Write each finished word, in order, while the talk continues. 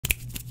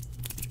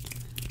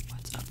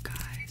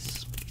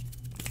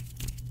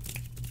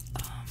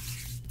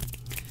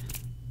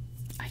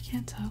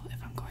can't tell if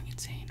I'm going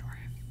insane or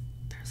if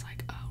there's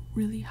like a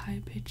really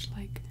high pitched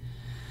like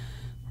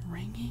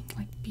ringing,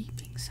 like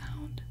beeping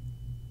sound.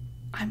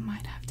 I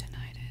might have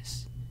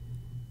tinnitus.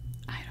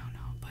 I don't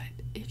know, but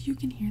if you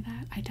can hear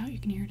that, I doubt you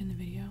can hear it in the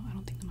video. I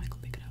don't think the mic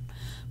will pick it up,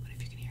 but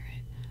if you can hear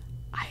it,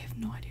 I have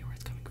no idea where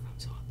it's coming from,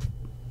 so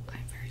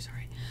I'm very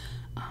sorry.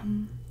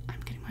 I'm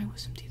getting my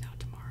wisdom teeth out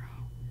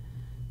tomorrow,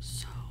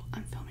 so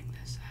I'm filming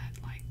this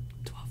at like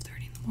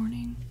 12:30 in the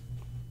morning.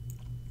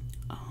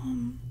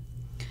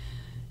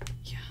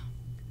 Yeah.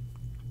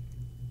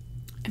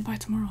 And by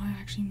tomorrow, I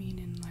actually mean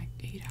in like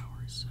 8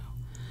 hours, so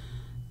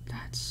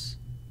that's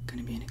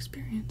gonna be an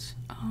experience.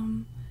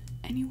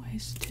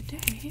 Anyways,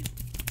 today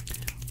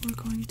we're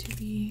going to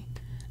be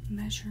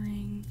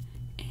measuring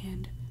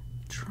and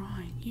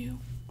drawing you.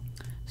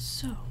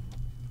 So,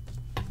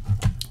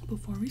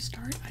 before we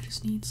start, I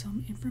just need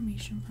some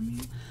information from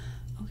you.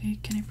 Okay,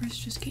 can I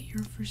first just get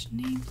your first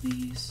name,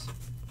 please?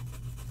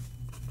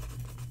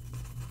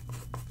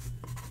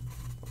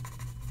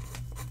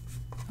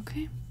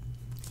 Okay.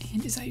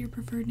 And is that your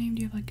preferred name?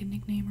 Do you have like a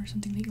nickname or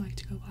something that you like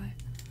to go by?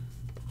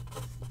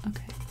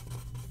 Okay.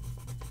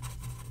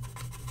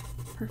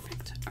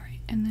 Perfect. Alright,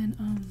 and then,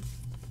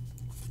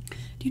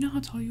 do you know how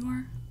tall you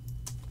are?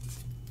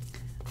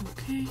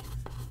 Okay.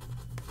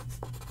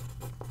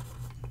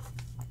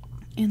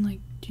 And like,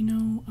 do you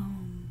know,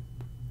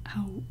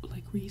 how,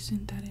 like,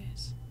 recent that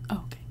is?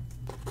 Oh, okay.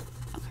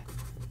 Okay.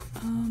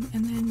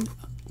 And then,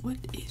 what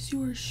is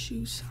your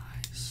shoe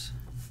size?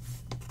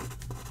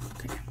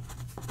 Okay.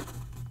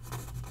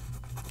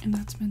 And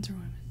that's men's or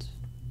women's?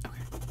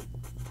 Okay.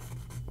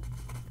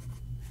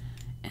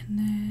 And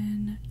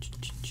then,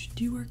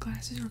 do you wear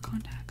glasses or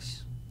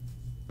contacts?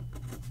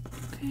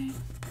 Okay.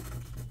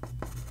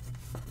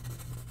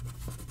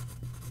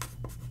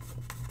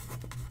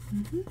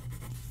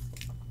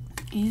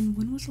 And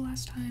when was the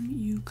last time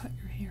you cut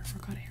your hair or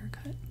got a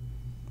haircut?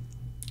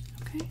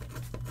 Okay.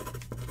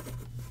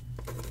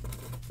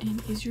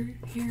 And is your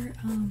hair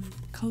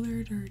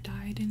colored or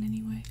dyed in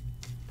any way?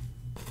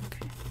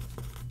 Okay.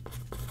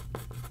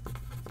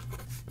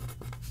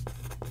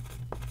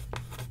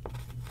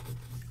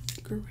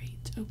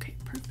 Great. Okay,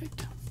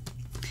 perfect.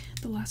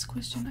 The last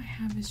question I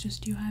have is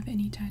just, do you have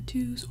any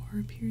tattoos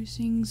or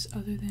piercings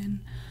other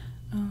than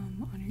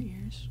on your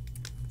ears?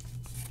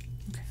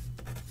 Okay.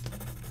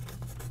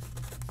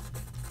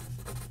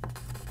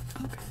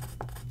 Okay.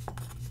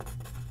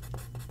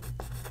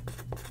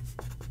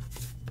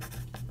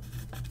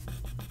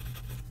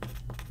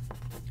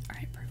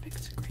 Alright,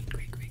 perfect. Great,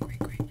 great, great, great,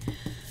 great.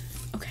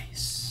 Okay,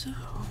 so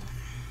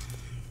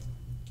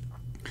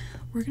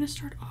we're gonna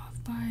start off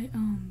by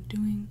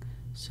doing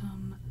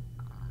some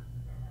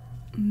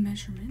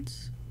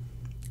measurements.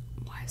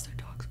 Why is there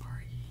dogs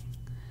barking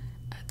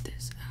at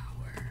this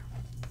hour?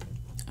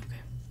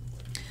 Okay,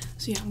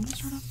 so yeah, I'm gonna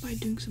start off by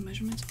doing some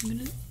measurements. I'm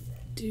gonna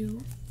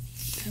do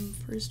them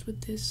first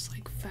with this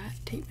like fat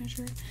tape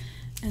measure,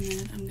 and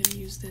then I'm gonna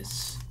use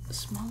this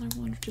smaller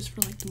one just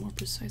for like the more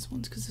precise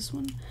ones, because this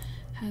one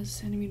has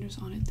centimeters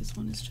on it, this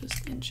one is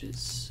just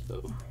inches.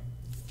 So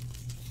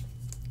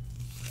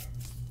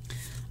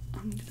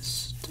I'm gonna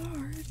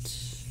start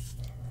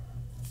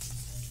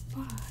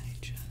by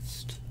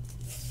just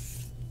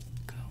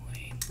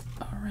going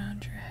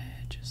around your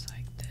head just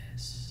like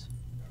this.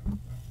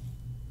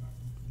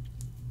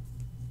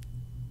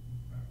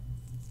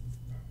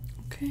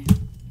 Okay.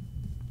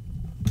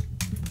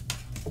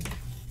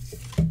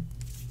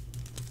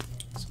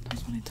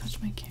 Sometimes when I touch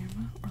my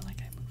camera or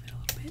like I move it a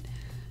little bit,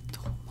 the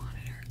whole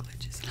monitor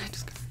glitches and I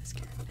just got really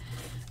scared.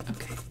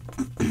 Okay.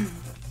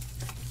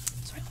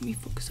 Sorry, let me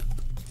focus up.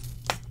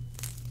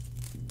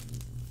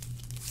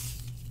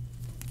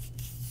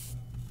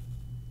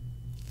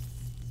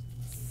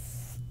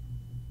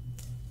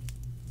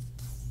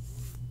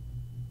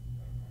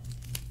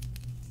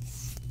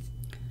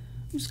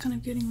 I'm just kind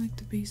of getting like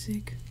the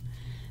basic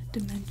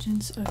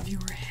dimensions of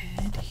your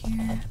head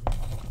here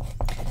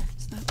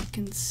so that we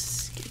can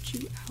sketch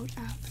you out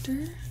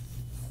after.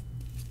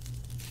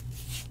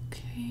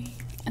 Okay,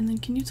 and then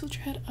can you tilt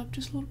your head up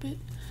just a little bit?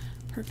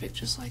 Perfect,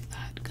 just like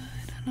that. Good.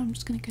 And I'm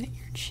just gonna get at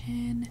your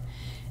chin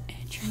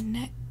and your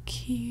neck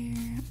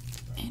here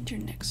and your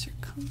neck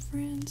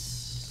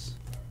circumference.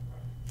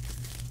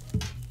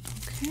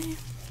 Okay.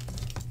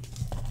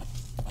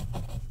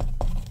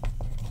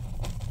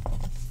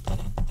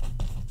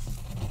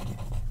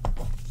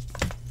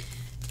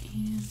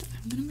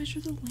 I'm gonna measure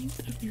the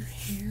length of your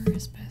hair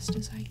as best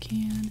as I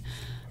can.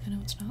 I know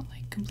it's not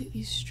like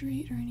completely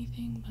straight or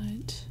anything,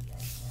 but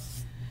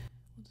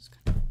we'll just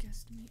kind of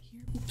guesstimate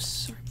here. Oops,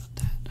 sorry about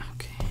that.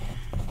 Okay.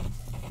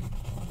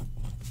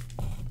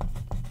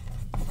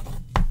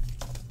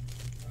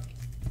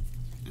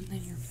 And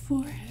then your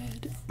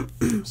forehead.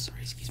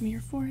 Sorry, excuse me,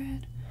 your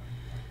forehead.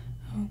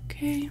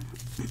 Okay.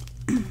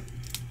 I'm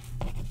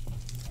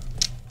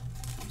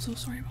so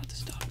sorry about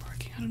this dog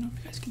barking. I don't know if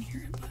you guys can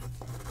hear it, but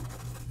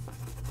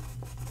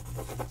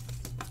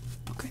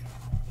okay.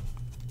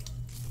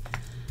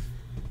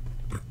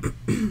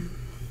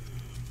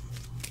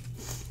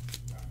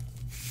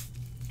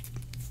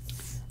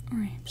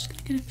 Alright, I'm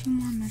just gonna get a few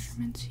more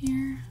measurements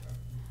here.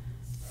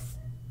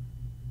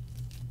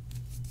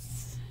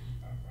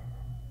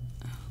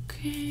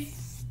 Okay,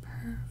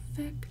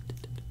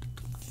 perfect.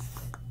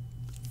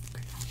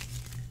 Okay.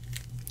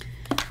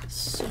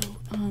 So,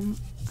 I'm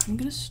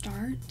gonna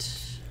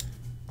start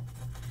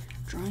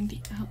drawing the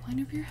outline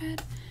of your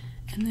head,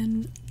 and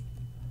then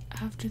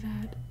after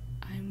that,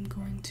 I'm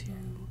going to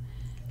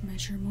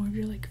measure more of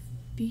your like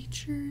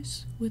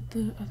features with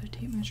the other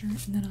tape measure, and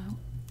then I'll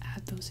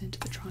add those into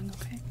the drawing,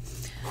 okay?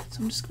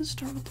 So I'm just gonna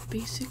start with the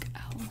basic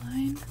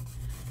outline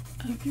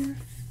of your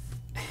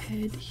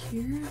head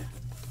here.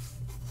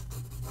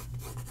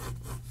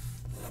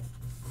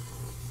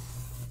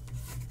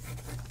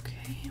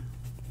 Okay,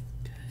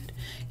 good.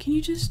 Can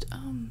you just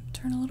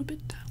turn a little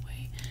bit that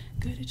way?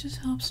 Good, it just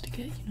helps to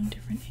get, you know,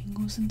 different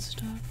angles and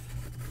stuff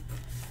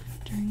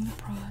during the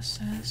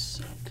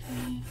process,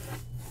 okay?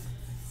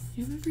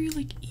 You have a very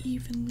like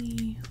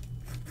evenly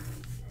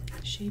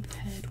shaped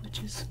head,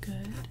 which is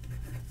good.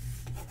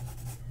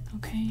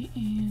 Okay,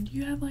 and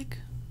you have like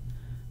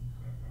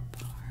a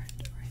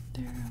part right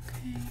there,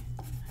 okay?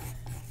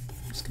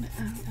 I'm just gonna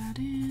add that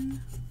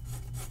in.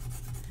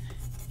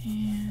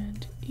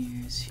 And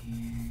ears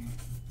here.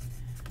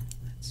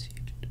 Let's see.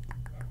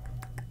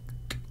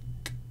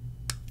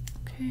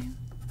 Okay.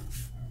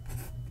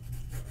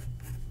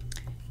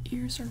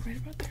 Ears are right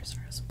about there.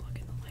 Sorry, I was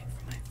blocking the light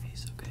from my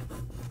face, okay?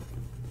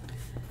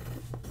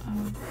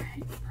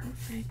 Alright,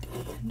 perfect.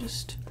 And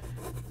just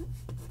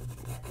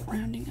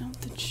rounding out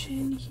the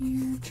chin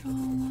here,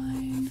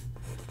 jawline.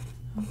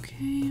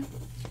 Okay.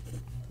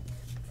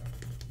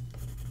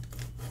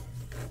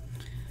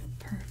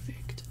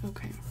 Perfect.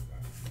 Okay.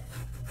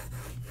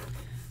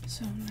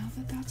 So now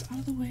that that's out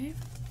of the way,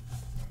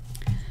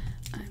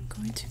 I'm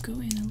going to go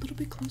in a little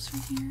bit closer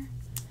here.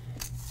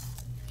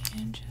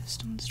 And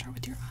I'm going to start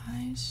with your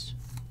eyes.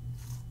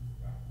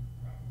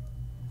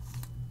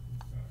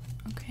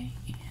 Okay,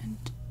 and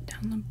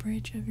down the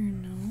bridge of your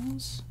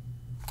nose.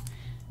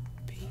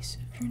 Base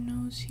of your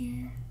nose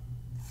here.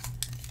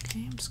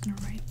 Okay, I'm just going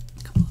to write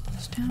a couple of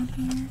those down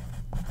here.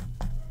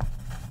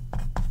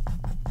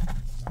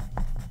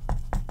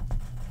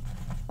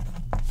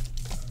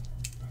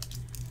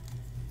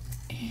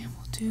 And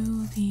we'll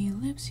do the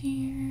lips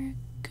here.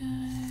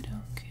 Good,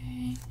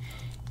 okay.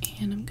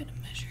 And I'm going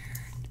to measure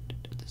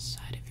the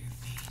side of your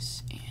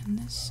face and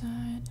this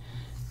side.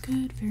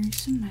 Good, very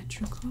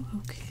symmetrical,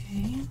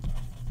 okay.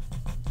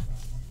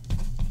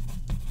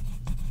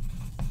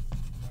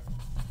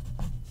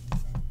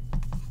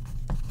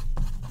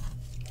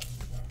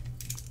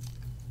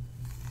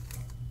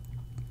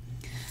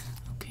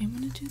 Okay, I'm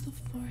gonna do the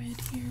forehead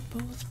here,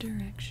 both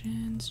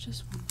directions,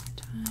 just one more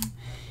time.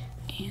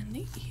 And the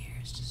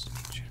ears, just to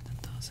make sure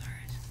that those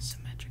are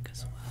symmetric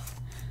as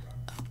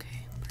well.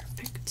 Okay,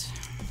 perfect.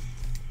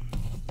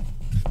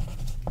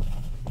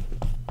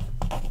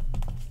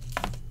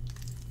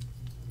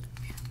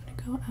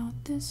 Go out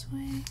this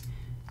way.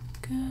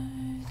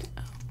 Good.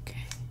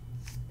 Okay.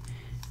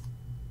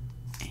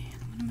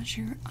 And I'm gonna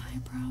measure your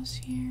eyebrows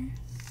here.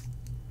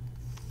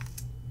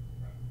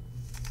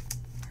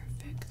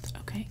 Perfect.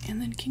 Okay,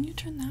 and then can you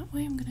turn that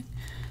way? I'm gonna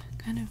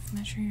kind of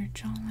measure your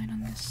jawline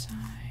on this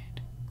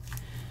side.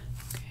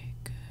 Okay,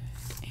 good.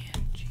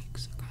 And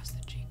cheeks, across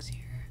the cheeks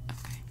here.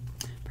 Okay.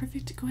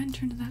 Perfect. Go ahead and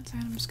turn to that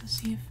side. I'm just gonna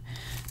see if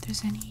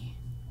there's any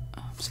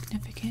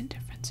significant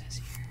differences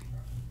here.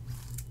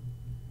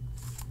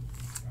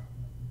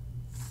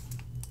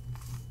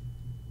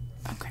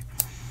 Okay.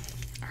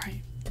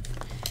 Alright.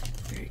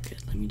 Very good.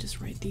 Let me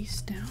just write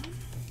these down.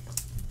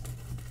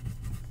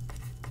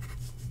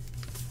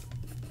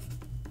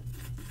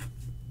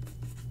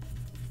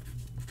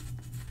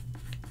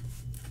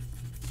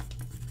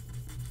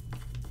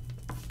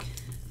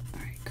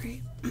 Alright,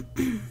 great.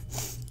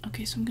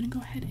 Okay, so I'm gonna go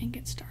ahead and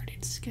get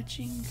started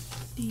sketching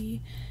the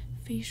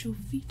facial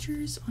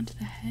features onto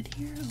the head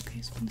here.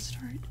 Okay, so I'm gonna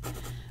start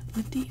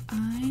with the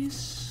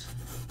eyes.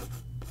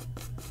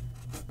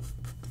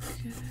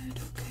 Good,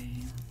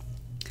 okay.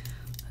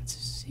 Let's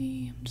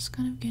see. I'm just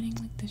kind of getting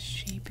like the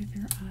shape of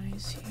your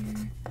eyes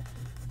here.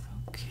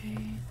 Okay.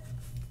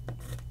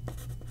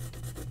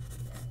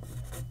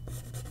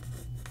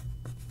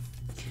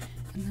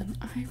 And then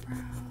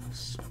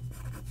eyebrows.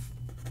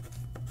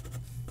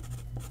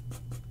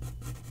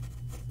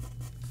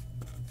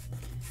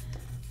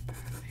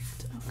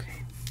 Perfect,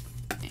 okay.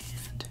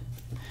 And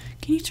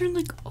can you turn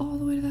like all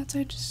the way to that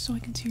side just so I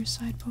can see your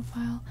side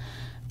profile?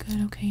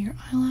 Good, okay, your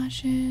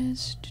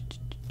eyelashes.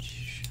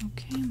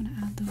 Okay, I'm gonna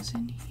add those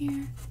in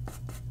here.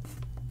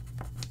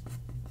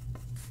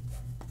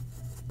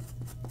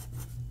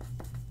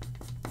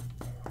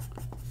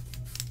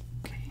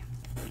 Okay,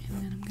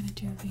 and then I'm gonna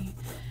do the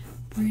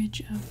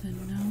bridge of the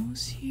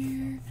nose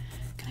here.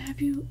 Can I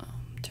have you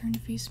turn to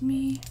face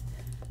me?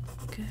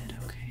 Good,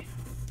 okay.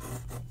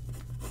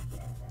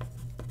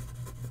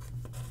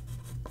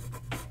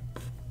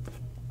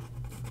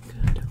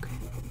 Good, okay.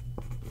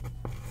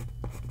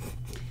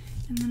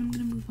 And then I'm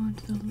gonna move on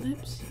to the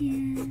lips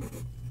here,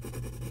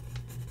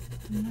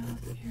 the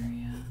mouth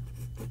area.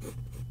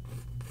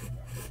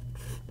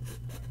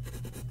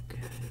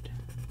 Good.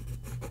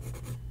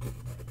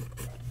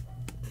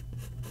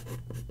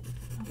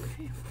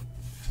 Okay.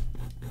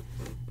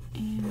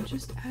 And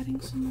just adding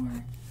some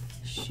more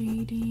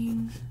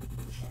shading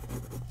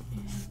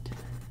and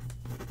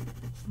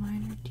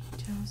minor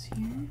details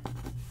here.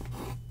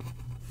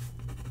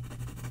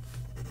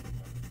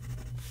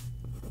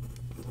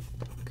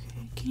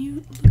 Okay, can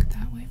you look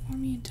that way for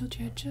me and tilt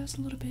your head just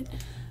a little bit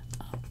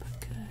up?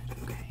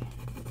 Good, okay.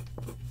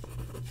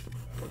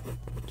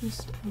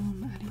 Just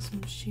adding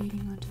some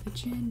shading onto the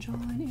chin,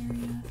 jawline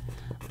area,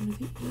 under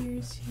the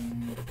ears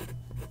here.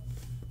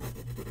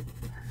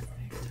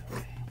 Perfect,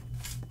 okay.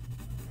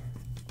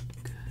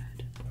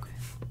 Good, okay.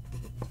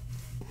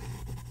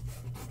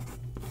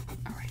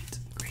 Alright,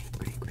 great.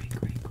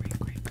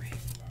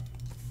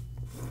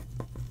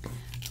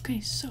 Okay,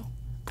 so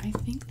I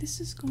think this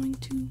is going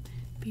to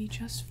be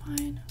just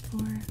fine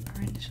for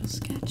our initial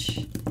sketch,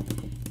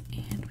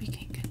 and we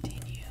can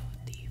continue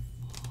the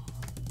full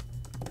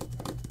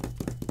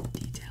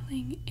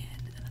detailing in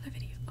another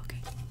video.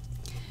 Okay,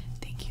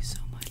 thank you so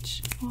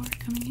much for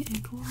coming in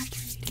and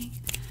cooperating.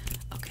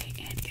 Okay,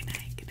 and